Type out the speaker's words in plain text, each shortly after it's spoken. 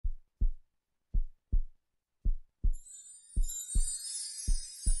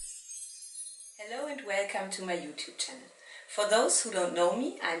Hello and welcome to my YouTube channel. For those who don't know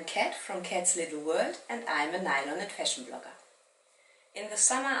me, I'm Kat from Kat's Little World and I'm a nylon and fashion blogger. In the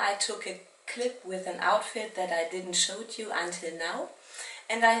summer I took a clip with an outfit that I didn't show you until now,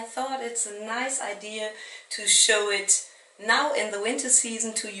 and I thought it's a nice idea to show it now in the winter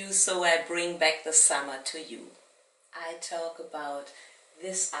season to you, so I bring back the summer to you. I talk about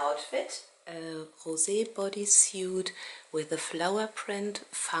this outfit. A rosé bodysuit with a flower print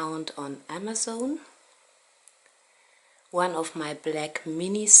found on Amazon. One of my black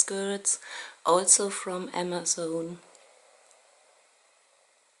mini skirts, also from Amazon.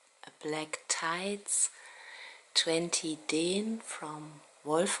 A black tights, 20 Den from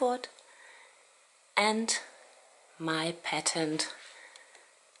Wolford. And my patent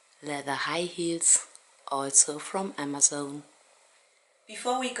leather high heels, also from Amazon.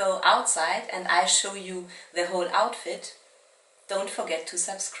 Before we go outside and I show you the whole outfit, don't forget to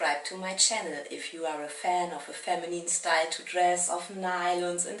subscribe to my channel if you are a fan of a feminine style to dress, of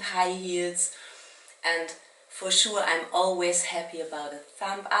nylons and high heels. And for sure I'm always happy about a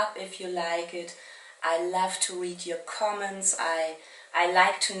thumb up if you like it. I love to read your comments. I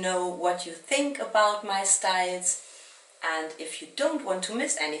like to know what you think about my styles. And if you don't want to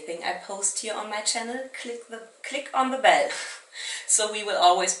miss anything I post here on my channel, click on the bell. So we will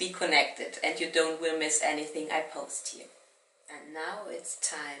always be connected and you will miss anything I post here. And now it's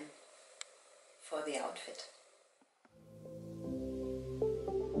time for the outfit.